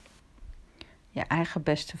je eigen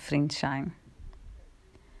beste vriend zijn.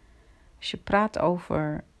 Als je praat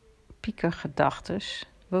over piekergedachtes,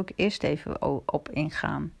 wil ik eerst even op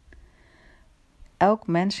ingaan. Elk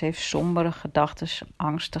mens heeft sombere gedachtes,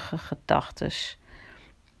 angstige gedachtes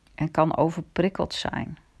en kan overprikkeld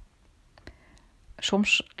zijn.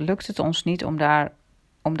 Soms lukt het ons niet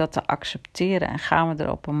om dat te accepteren en gaan we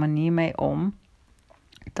er op een manier mee om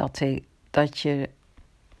dat je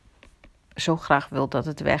zo graag wilt dat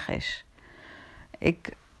het weg is.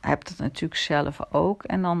 Ik heb dat natuurlijk zelf ook.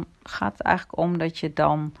 En dan gaat het eigenlijk om dat je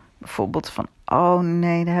dan bijvoorbeeld van, oh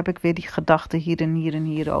nee, dan heb ik weer die gedachten hier en hier en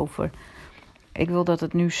hier over. Ik wil dat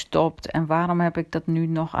het nu stopt. En waarom heb ik dat nu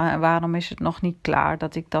nog? En waarom is het nog niet klaar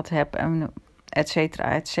dat ik dat heb? En et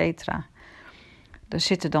cetera, et cetera. Er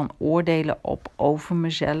zitten dan oordelen op over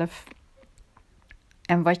mezelf.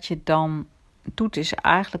 En wat je dan doet is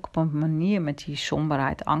eigenlijk op een manier met die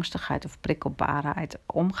somberheid, angstigheid of prikkelbaarheid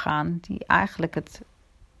omgaan die eigenlijk het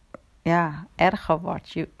erger wordt.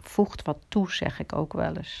 Je voegt wat toe, zeg ik ook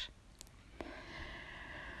wel eens.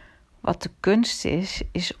 Wat de kunst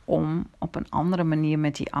is om op een andere manier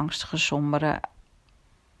met die angstige, sombere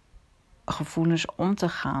gevoelens om te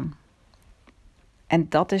gaan. En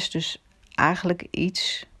dat is dus eigenlijk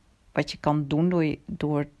iets wat je kan doen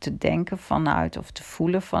door te denken vanuit of te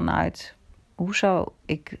voelen vanuit, hoe zou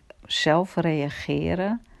ik zelf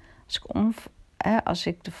reageren als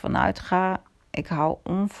ik ervan uitga, ik hou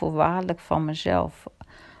onvoorwaardelijk van mezelf.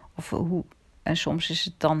 En soms is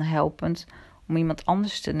het dan helpend om iemand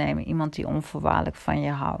anders te nemen, iemand die onvoorwaardelijk van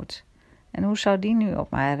je houdt. En hoe zou die nu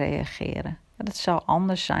op mij reageren? Dat zou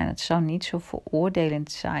anders zijn. Het zou niet zo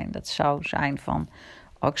veroordelend zijn. Dat zou zijn van,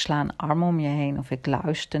 ik sla een arm om je heen, of ik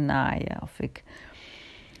luister naar je, of ik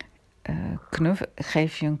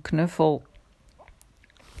geef je een knuffel.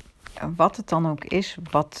 Wat het dan ook is,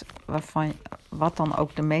 wat dan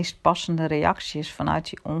ook de meest passende reactie is vanuit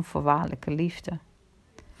die onvoorwaardelijke liefde.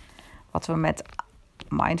 Wat we met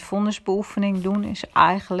mindfulness beoefening doen is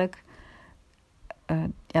eigenlijk,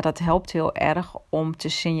 dat helpt heel erg om te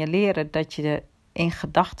signaleren dat je in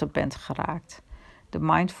gedachten bent geraakt. De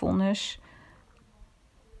mindfulness,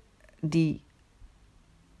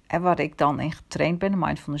 waar ik dan in getraind ben, de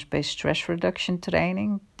mindfulness-based stress reduction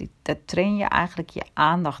training, daar train je eigenlijk je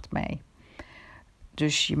aandacht mee.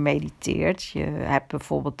 Dus je mediteert, je hebt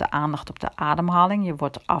bijvoorbeeld de aandacht op de ademhaling, je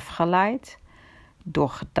wordt afgeleid door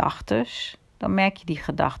gedachtes. Dan merk je die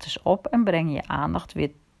gedachtes op en breng je aandacht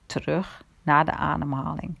weer terug naar de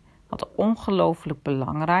ademhaling. Wat ongelooflijk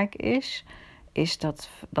belangrijk is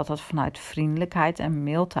dat het vanuit vriendelijkheid en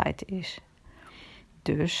mildheid is.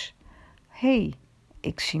 Dus,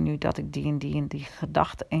 ik zie nu dat ik die en die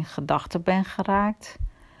gedachte ben geraakt.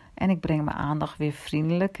 En ik breng mijn aandacht weer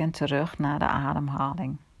vriendelijk en terug naar de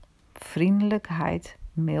ademhaling. Vriendelijkheid,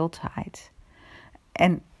 mildheid.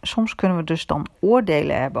 En soms kunnen we dus dan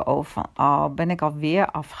oordelen hebben over van, ben ik alweer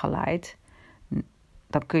afgeleid?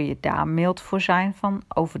 Dan kun je daar mild voor zijn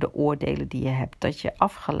over de oordelen die je hebt, dat je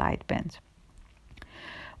afgeleid bent.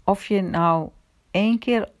 Of je nou 1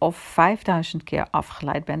 keer of 5000 keer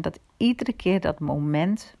afgeleid bent, dat iedere keer dat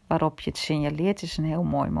moment waarop je het signaleert is een heel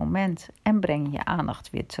mooi moment. En breng je aandacht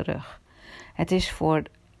weer terug. Het is voor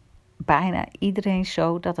bijna iedereen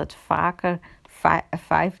zo dat het vaker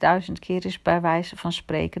 5000 keer is bij wijze van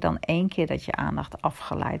spreken dan 1 keer dat je aandacht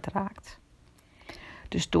afgeleid raakt.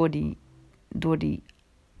 Dus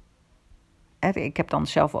ik heb dan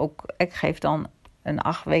zelf ook, ik geef dan een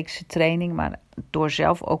 8-weekse training, maar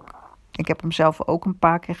ik heb hem zelf ook een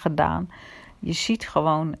paar keer gedaan. Je ziet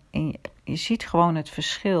gewoon het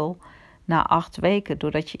verschil na 8 weken,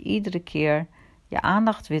 doordat je iedere keer je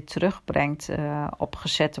aandacht weer terugbrengt op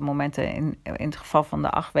gezette momenten. In het geval van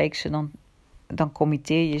de 8-weekse, dan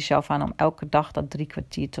committeer je jezelf aan om elke dag dat 3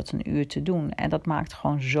 kwartier tot 1 uur te doen. En dat maakt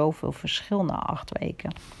gewoon zoveel verschil na 8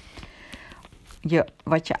 weken.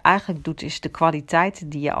 Wat je eigenlijk doet, is de kwaliteiten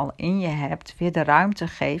die je al in je hebt weer de ruimte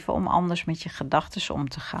geven om anders met je gedachten om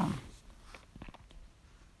te gaan.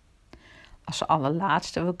 Als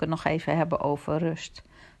allerlaatste wil ik het nog even hebben over rust.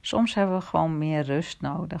 Soms hebben we gewoon meer rust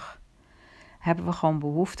nodig. Hebben we gewoon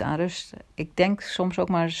behoefte aan rust. Ik denk soms ook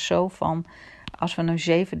maar zo van, als we nu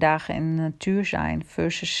 7 dagen in de natuur zijn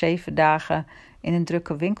versus 7 dagen in een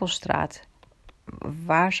drukke winkelstraat,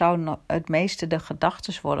 waar zou het meeste de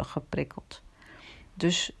gedachten worden geprikkeld?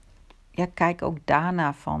 Dus kijk ook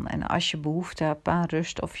daarna van. En als je behoefte hebt aan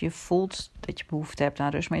rust, of je voelt dat je behoefte hebt aan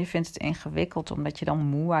rust, maar je vindt het ingewikkeld omdat je dan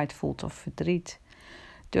moeheid voelt of verdriet,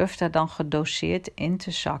 durf daar dan gedoseerd in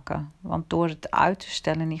te zakken. Want door het uit te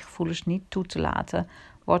stellen en die gevoelens niet toe te laten,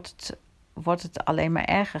 wordt het alleen maar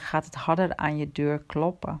erger. Gaat het harder aan je deur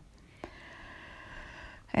kloppen.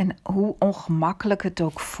 En hoe ongemakkelijk het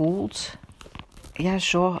ook voelt, ja,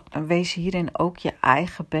 wees hierin ook je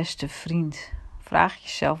eigen beste vriend. Vraag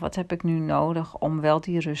jezelf, wat heb ik nu nodig om wel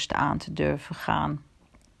die rust aan te durven gaan?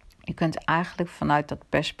 Je kunt eigenlijk vanuit dat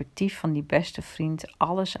perspectief van die beste vriend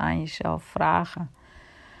alles aan jezelf vragen.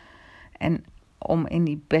 En om in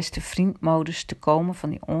die beste vriendmodus te komen van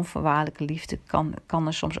die onvoorwaardelijke liefde, kan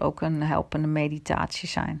er soms ook een helpende meditatie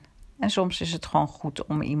zijn. En soms is het gewoon goed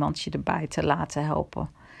om iemand je erbij te laten helpen.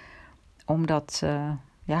 Omdat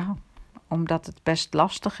het best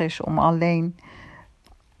lastig is om alleen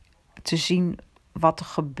te zien wat er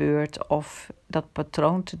gebeurt of dat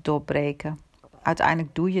patroon te doorbreken.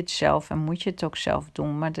 Uiteindelijk doe je het zelf en moet je het ook zelf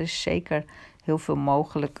doen. Maar er is zeker heel veel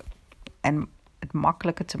mogelijk en het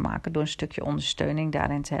makkelijker te maken door een stukje ondersteuning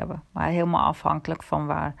daarin te hebben. Maar helemaal afhankelijk van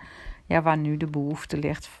waar nu de behoefte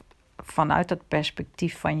ligt. Vanuit dat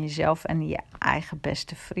perspectief van jezelf en je eigen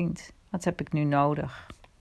beste vriend. Wat heb ik nu nodig?